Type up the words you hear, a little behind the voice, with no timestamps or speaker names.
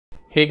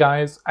Hey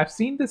guys, I've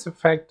seen this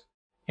effect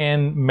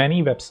in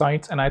many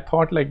websites and I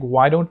thought like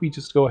why don't we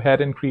just go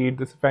ahead and create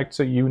this effect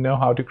so you know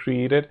how to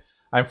create it.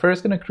 I'm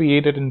first going to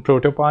create it in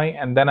Protopie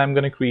and then I'm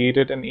going to create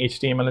it in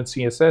HTML and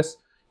CSS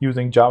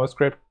using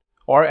JavaScript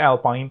or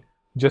Alpine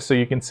just so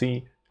you can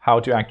see how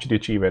to actually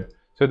achieve it.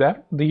 So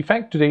that the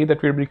effect today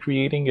that we'll be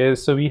creating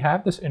is, so we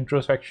have this intro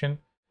section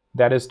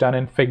that is done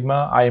in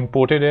Figma. I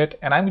imported it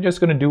and I'm just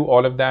going to do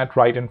all of that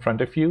right in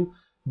front of you.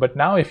 But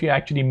now if you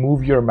actually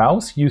move your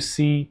mouse, you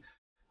see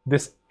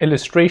this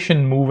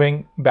illustration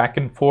moving back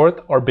and forth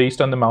or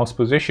based on the mouse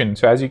position.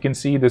 So as you can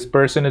see, this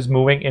person is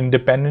moving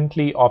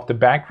independently of the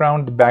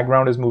background. The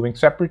background is moving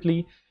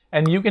separately,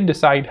 and you can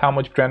decide how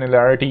much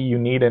granularity you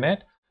need in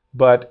it.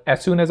 But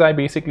as soon as I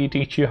basically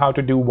teach you how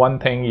to do one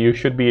thing, you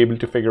should be able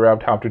to figure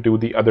out how to do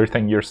the other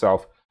thing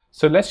yourself.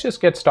 So let's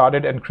just get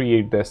started and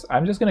create this.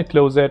 I'm just going to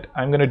close it.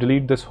 I'm going to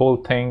delete this whole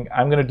thing.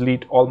 I'm going to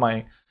delete all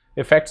my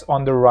effects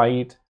on the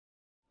right.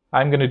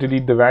 I'm going to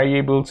delete the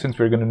variables since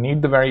we're going to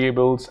need the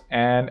variables,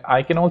 and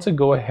I can also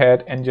go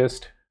ahead and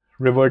just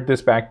revert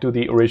this back to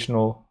the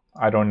original,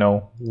 I don't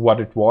know what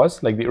it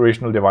was, like the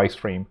original device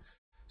frame.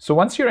 So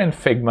once you're in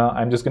Figma,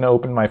 I'm just going to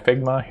open my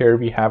Figma. Here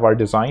we have our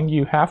design.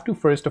 You have to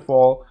first of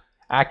all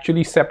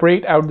actually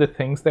separate out the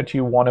things that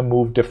you want to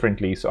move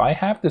differently. So I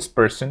have this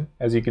person,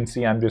 as you can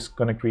see, I'm just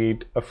going to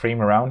create a frame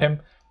around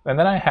him, and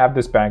then I have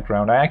this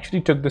background. I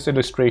actually took this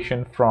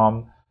illustration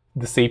from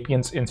the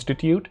Sapiens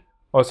Institute.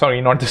 Oh,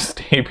 sorry, not the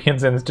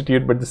Sapiens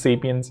Institute, but the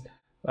Sapiens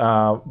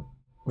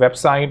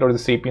website or the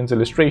Sapiens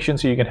illustration,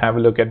 so you can have a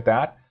look at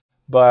that.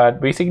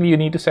 But basically, you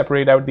need to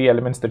separate out the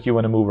elements that you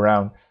want to move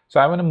around. So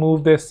I want to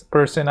move this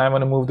person, I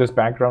want to move this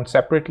background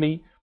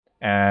separately,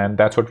 and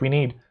that's what we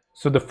need.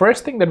 So the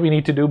first thing that we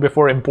need to do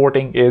before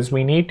importing is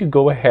we need to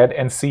go ahead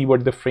and see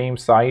what the frame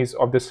size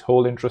of this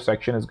whole intro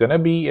section is going to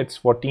be.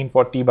 It's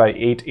 1440 by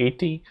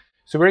 880.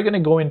 So we're going to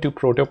go into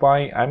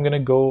Protopie. I'm going to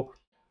go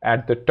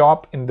at the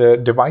top in the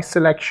device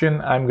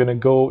selection. I'm going to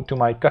go to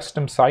my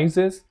custom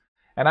sizes,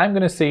 and I'm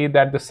going to say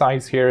that the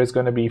size here is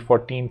going to be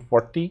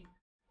 1440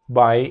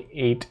 by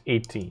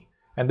 880,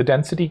 and the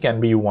density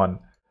can be 1.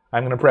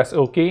 I'm going to press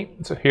OK.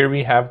 So here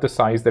we have the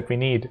size that we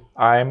need.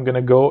 I'm going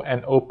to go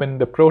and open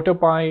the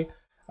Protopie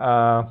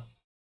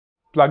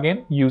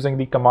plugin using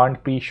the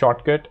Command P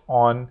shortcut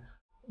on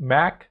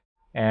Mac,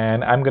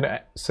 and I'm going to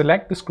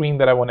select the screen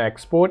that I want to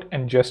export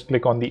and just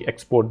click on the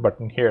export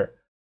button here.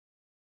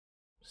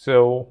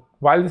 So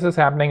while this is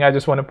happening, I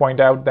just want to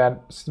point out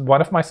that one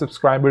of my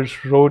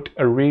subscribers wrote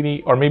a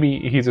really, or maybe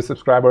he's a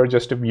subscriber,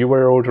 just a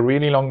viewer, wrote a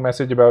really long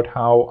message about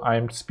how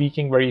I'm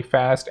speaking very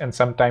fast, and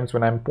sometimes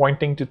when I'm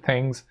pointing to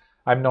things,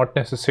 I'm not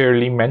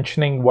necessarily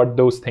mentioning what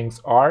those things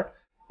are,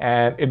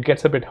 and it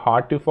gets a bit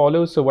hard to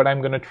follow. So what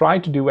I'm going to try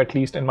to do, at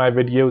least in my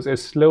videos,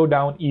 is slow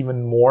down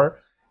even more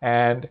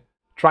and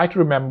try to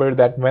remember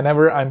that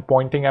whenever I'm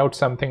pointing out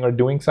something or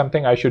doing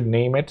something, I should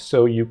name it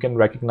so you can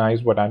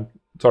recognize what I'm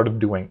sort of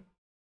doing,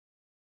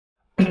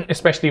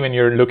 especially when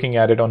you're looking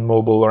at it on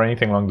mobile or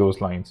anything along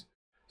those lines.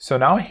 So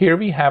now here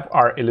we have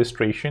our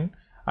illustration.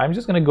 I'm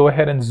just going to go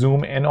ahead and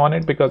zoom in on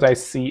it because I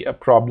see a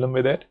problem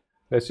with it.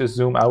 Let's just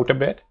zoom out a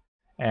bit,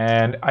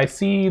 and I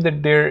see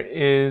that there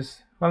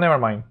is, well, never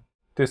mind.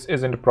 This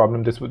isn't a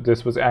problem.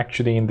 This was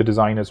actually in the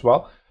design as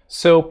well.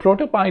 So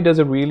Protopie does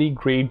a really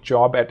great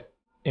job at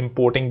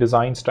importing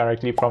designs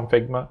directly from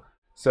Figma.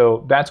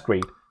 So that's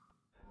great.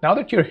 Now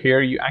that you're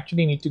here, you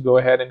actually need to go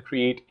ahead and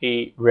create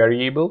a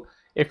variable.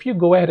 If you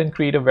go ahead and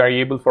create a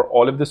variable for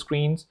all of the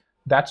screens,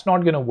 that's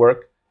not going to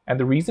work. And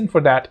the reason for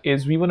that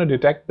is we want to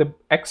detect the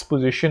X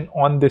position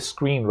on this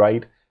screen,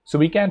 right? So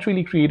we can't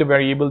really create a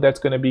variable that's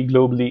going to be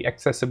globally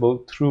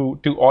accessible through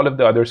to all of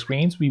the other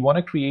screens. We want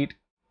to create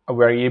a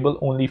variable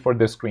only for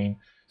this screen.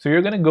 So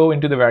you're going to go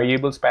into the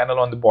variables panel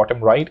on the bottom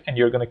right, and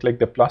you're going to click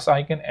the plus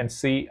icon and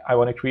say, I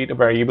want to create a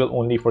variable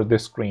only for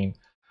this screen.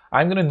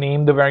 I'm going to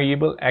name the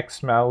variable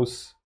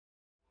xmouse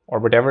or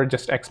whatever,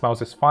 just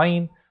xmouse is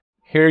fine.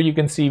 Here you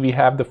can see we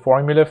have the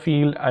formula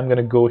field. I'm going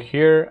to go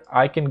here.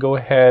 I can go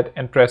ahead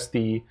and press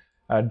the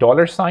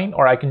 $sign,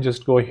 or I can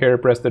just go here,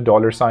 press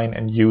the $sign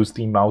and use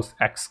the mouse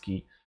X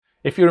key.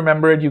 If you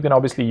remember it, you can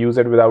obviously use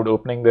it without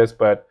opening this,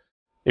 but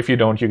if you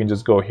don't, you can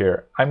just go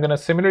here. I'm going to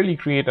similarly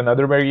create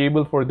another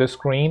variable for this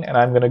screen, and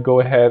I'm going to go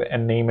ahead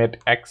and name it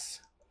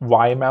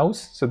XY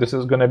mouse. So this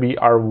is going to be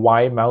our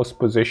Y mouse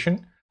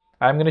position.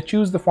 I'm going to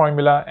choose the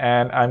formula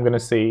and I'm going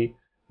to say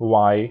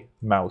Y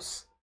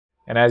mouse.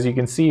 And as you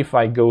can see, if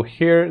I go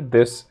here,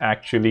 this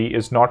actually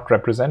is not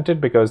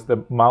represented because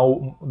the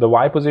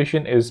Y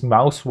position is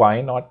mouse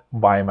Y, not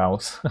Y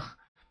mouse.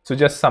 So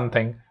just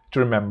something to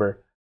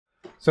remember.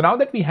 So now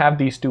that we have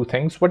these two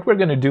things, what we're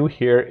going to do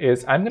here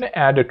is I'm going to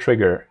add a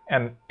trigger.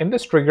 And in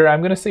this trigger, I'm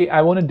going to say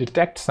I want to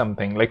detect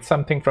something, like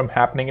something from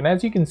happening. And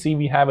as you can see,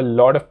 we have a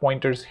lot of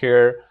pointers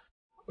here.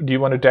 Do you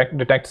want to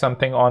detect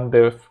something on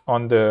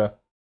the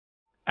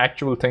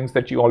actual things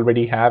that you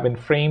already have in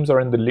frames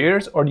or in the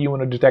layers, or do you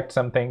want to detect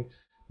something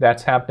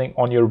that's happening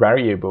on your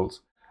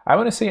variables? I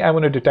want to say I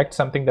want to detect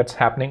something that's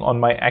happening on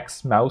my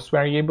X mouse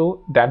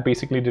variable that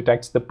basically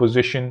detects the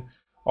position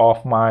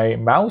of my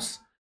mouse.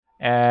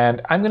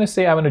 and I'm going to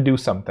say I want to do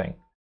something.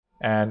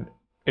 And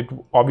it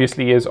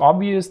obviously is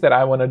obvious that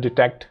I want to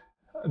detect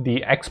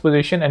the X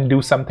position and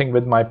do something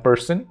with my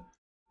person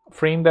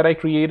frame that I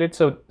created.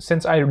 So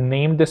since I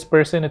named this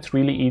person, it's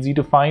really easy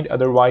to find.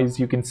 Otherwise,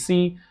 you can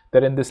see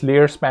that in this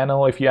layers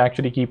panel, if you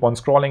actually keep on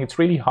scrolling, it's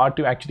really hard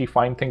to actually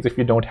find things if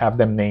you don't have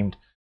them named.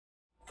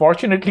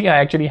 Fortunately, I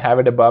actually have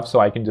it above, so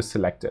I can just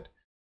select it.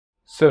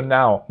 So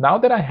now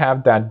that I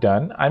have that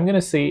done, I'm going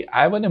to say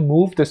I want to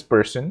move this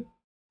person,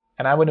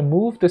 and I want to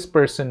move this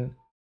person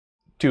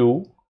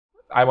to,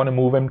 I want to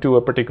move him to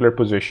a particular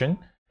position,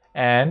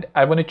 and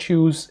I want to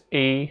choose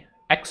a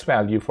X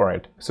value for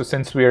it. So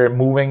since we're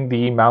moving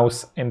the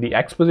mouse in the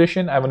X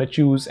position, I want to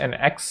choose an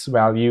X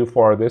value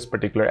for this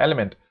particular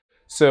element.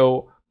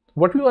 So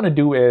what we want to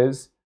do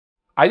is,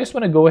 I just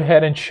want to go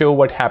ahead and show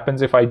what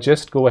happens if I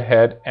just go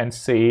ahead and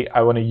say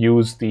I want to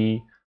use the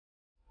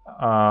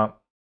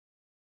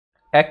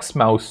X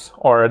mouse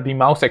or the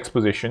mouse X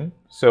position.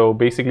 So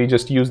basically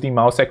just use the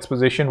mouse X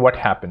position, what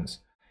happens?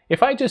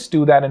 If I just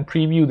do that and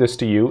preview this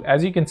to you,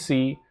 as you can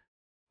see,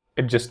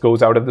 it just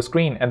goes out of the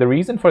screen. And the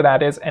reason for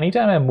that is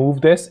anytime I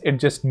move this, it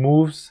just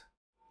moves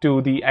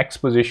to the X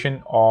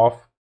position of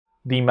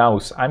the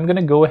mouse. I'm going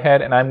to go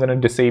ahead and I'm going to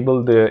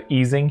disable the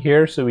easing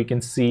here so we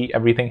can see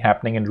everything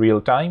happening in real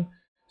time.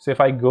 So if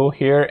I go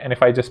here and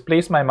if I just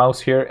place my mouse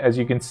here, as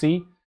you can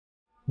see,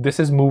 this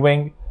is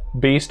moving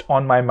based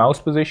on my mouse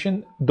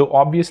position, though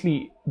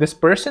obviously this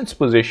person's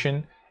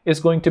position is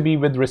going to be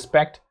with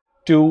respect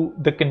to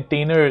the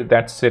container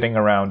that's sitting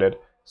around it.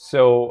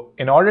 So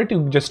in order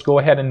to just go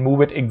ahead and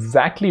move it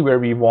exactly where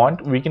we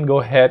want, we can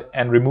go ahead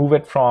and remove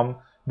it from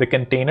the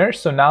container.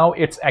 So now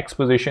its X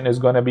position is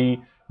going to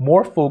be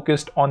more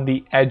focused on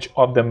the edge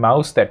of the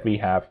mouse that we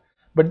have.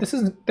 But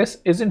this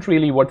isn't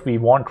really what we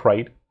want,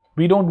 right?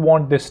 We don't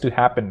want this to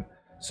happen.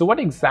 So what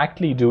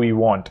exactly do we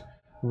want?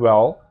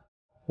 Well,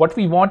 what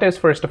we want is,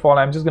 first of all,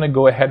 I'm just going to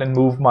go ahead and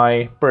move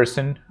my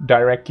person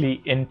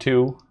directly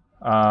into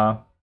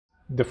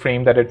the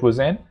frame that it was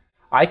in.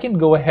 I can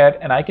go ahead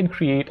and I can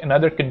create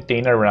another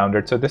container around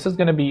it. So this is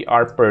going to be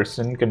our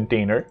person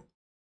container.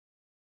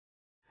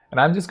 And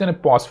I'm just going to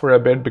pause for a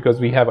bit because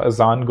we have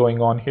Azan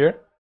going on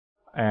here.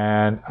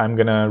 And I'm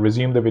going to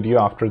resume the video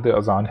after the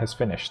Azan has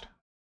finished.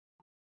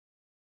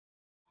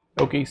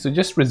 Okay, so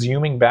just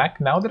resuming back,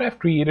 now that I've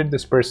created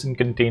this person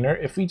container,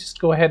 if we just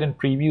go ahead and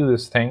preview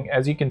this thing,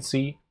 as you can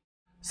see,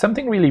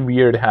 something really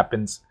weird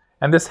happens.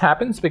 And this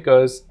happens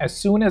because as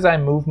soon as I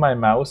move my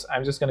mouse,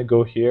 I'm just going to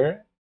go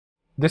here.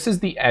 This is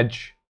the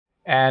edge,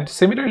 and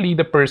similarly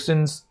the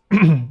person's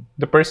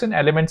the person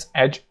element's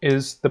edge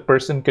is the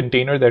person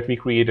container that we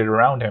created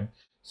around him.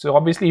 So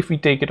obviously if we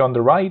take it on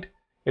the right,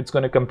 it's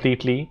going to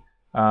completely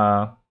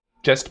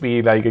just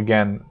be like,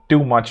 again,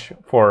 too much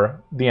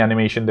for the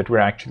animation that we're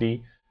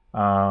actually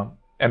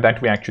and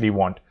that we actually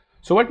want.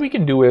 So what we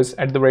can do is,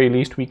 at the very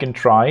least, we can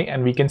try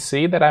and we can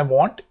say that I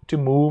want to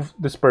move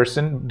this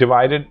person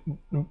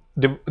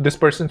this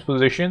person's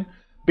position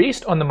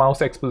based on the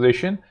mouse X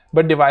position,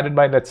 but divided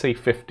by, let's say,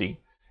 50.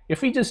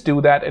 If we just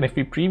do that and if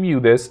we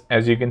preview this,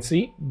 as you can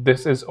see,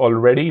 this is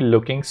already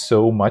looking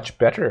so much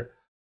better.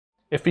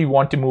 If we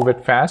want to move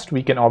it fast,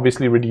 we can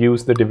obviously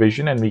reduce the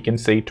division and we can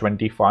say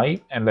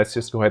 25. And let's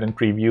just go ahead and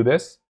preview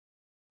this.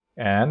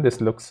 And this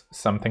looks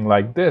something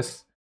like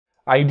this.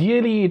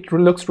 Ideally, it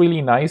looks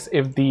really nice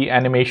if the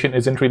animation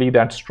isn't really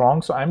that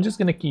strong. So I'm just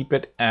going to keep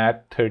it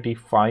at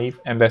 35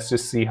 and let's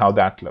just see how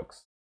that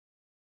looks.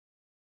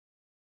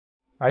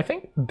 I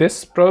think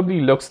this probably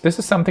looks, this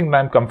is something that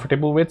I'm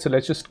comfortable with, so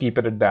let's just keep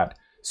it at that.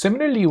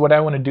 Similarly, what I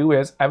want to do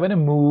is I want to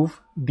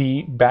move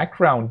the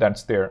background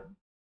that's there.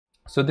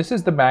 So this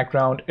is the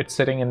background, it's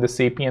sitting in the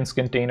Sapiens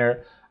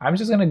container. I'm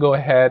just going to go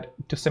ahead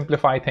to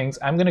simplify things.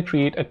 I'm going to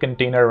create a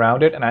container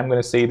around it and I'm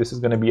going to say this is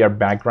going to be our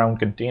background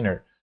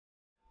container.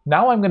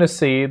 Now I'm going to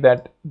say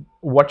that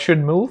what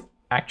should move?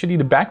 Actually,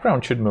 the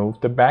background should move.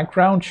 The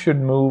background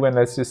should move, and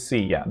let's just see,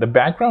 yeah, the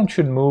background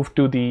should move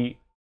to the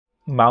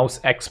mouse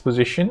X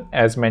position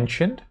as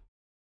mentioned,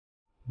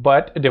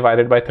 but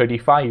divided by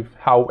 35.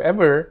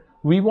 However,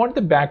 we want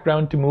the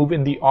background to move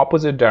in the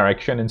opposite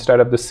direction instead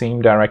of the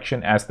same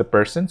direction as the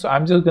person. So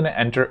I'm just going to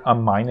enter a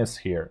minus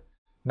here.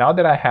 Now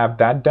that I have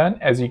that done,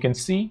 as you can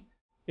see,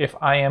 if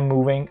I am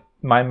moving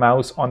my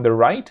mouse on the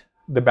right,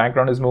 the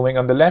background is moving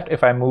on the left.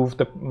 If I move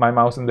my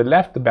mouse on the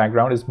left, the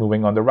background is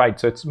moving on the right.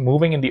 So it's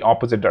moving in the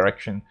opposite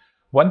direction.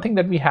 One thing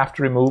that we have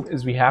to remove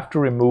is we have to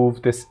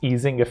remove this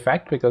easing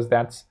effect because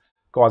that's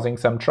causing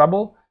some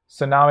trouble.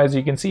 So now, as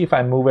you can see, if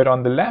I move it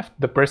on the left,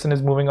 the person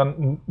is moving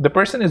in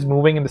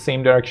the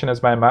same direction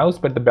as my mouse,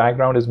 but the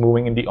background is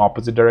moving in the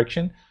opposite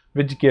direction,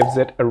 which gives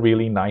it a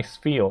really nice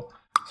feel.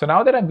 So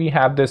now that we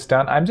have this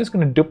done, I'm just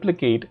going to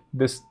duplicate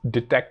this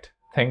detect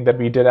thing that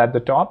we did at the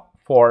top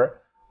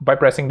by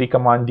pressing the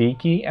Command D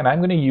key, and I'm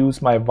going to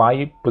use my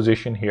Y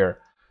position here.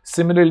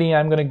 Similarly,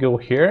 I'm going to go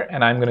here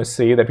and I'm going to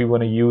say that we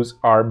want to use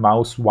our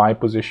mouse Y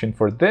position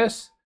for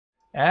this.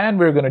 And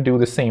we're going to do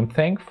the same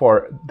thing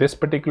for this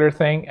particular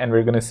thing. And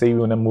we're going to say we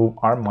want to move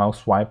our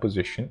mouse Y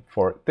position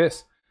for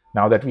this.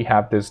 Now that we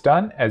have this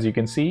done, as you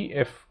can see,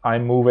 if I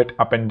move it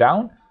up and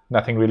down,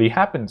 nothing really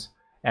happens.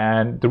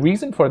 And the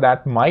reason for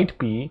that might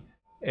be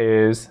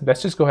is,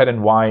 let's just go ahead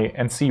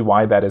and see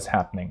why that is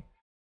happening.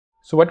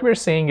 So what we're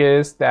saying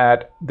is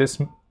that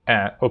this,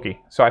 okay,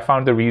 so I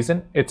found the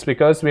reason. It's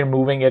because we're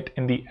moving it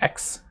in the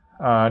x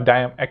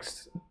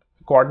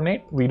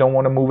coordinate. We don't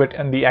want to move it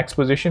in the x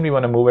position. We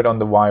want to move it on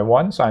the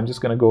y1. So I'm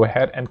just going to go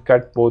ahead and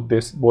cut both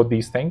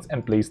these things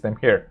and place them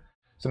here.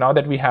 So now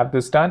that we have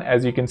this done,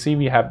 as you can see,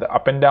 we have the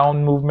up and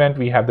down movement,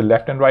 we have the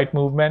left and right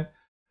movement.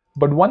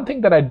 But one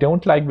thing that I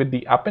don't like with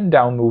the up and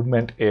down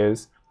movement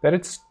is that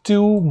it's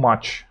too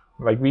much.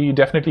 Like, we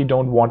definitely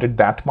don't want it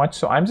that much.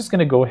 So I'm just going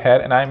to go ahead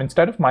and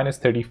instead of minus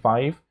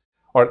 35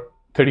 or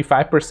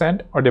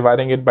 35% or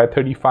dividing it by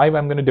 35,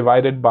 I'm going to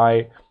divide it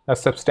by a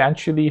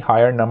substantially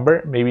higher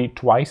number, maybe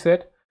twice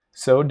it.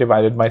 So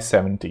divided by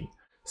 70.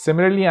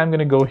 Similarly, I'm going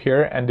to go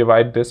here and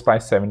divide this by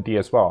 70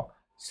 as well.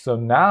 So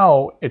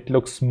now it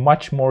looks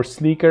much more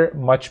sleeker,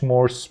 much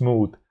more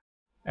smooth.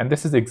 And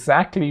this is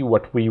exactly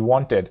what we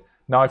wanted.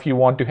 Now, if you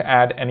want to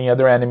add any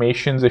other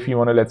animations, if you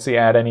want to, let's say,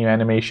 add any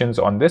animations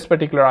on this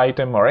particular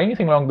item or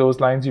anything along those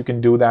lines, you can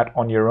do that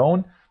on your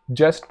own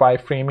just by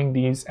framing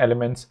these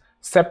elements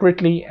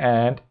separately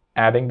and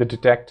adding the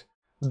detect.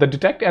 The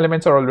detect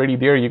elements are already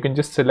there. You can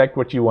just select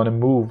what you want to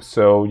move.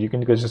 So you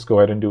can just go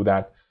ahead and do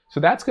that. So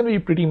that's going to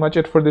be pretty much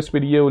it for this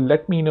video.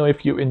 Let me know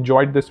if you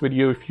enjoyed this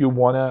video, if you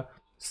want to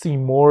see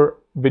more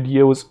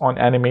videos on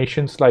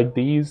animations like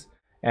these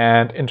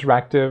and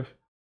interactive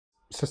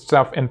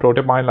stuff in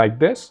Protopie like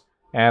this,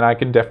 and I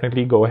can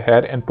definitely go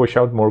ahead and push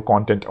out more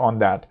content on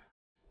that.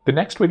 The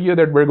next video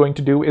that we're going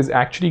to do is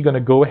actually going to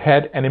go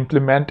ahead and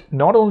implement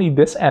not only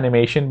this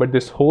animation, but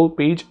this whole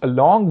page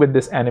along with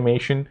this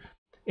animation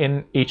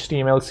in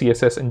HTML,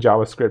 CSS, and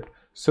JavaScript.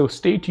 So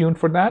stay tuned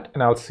for that,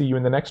 and I'll see you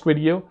in the next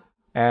video.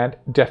 And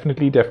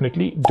definitely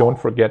don't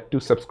forget to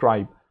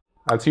subscribe.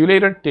 I'll see you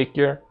later. Take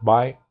care.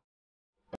 Bye.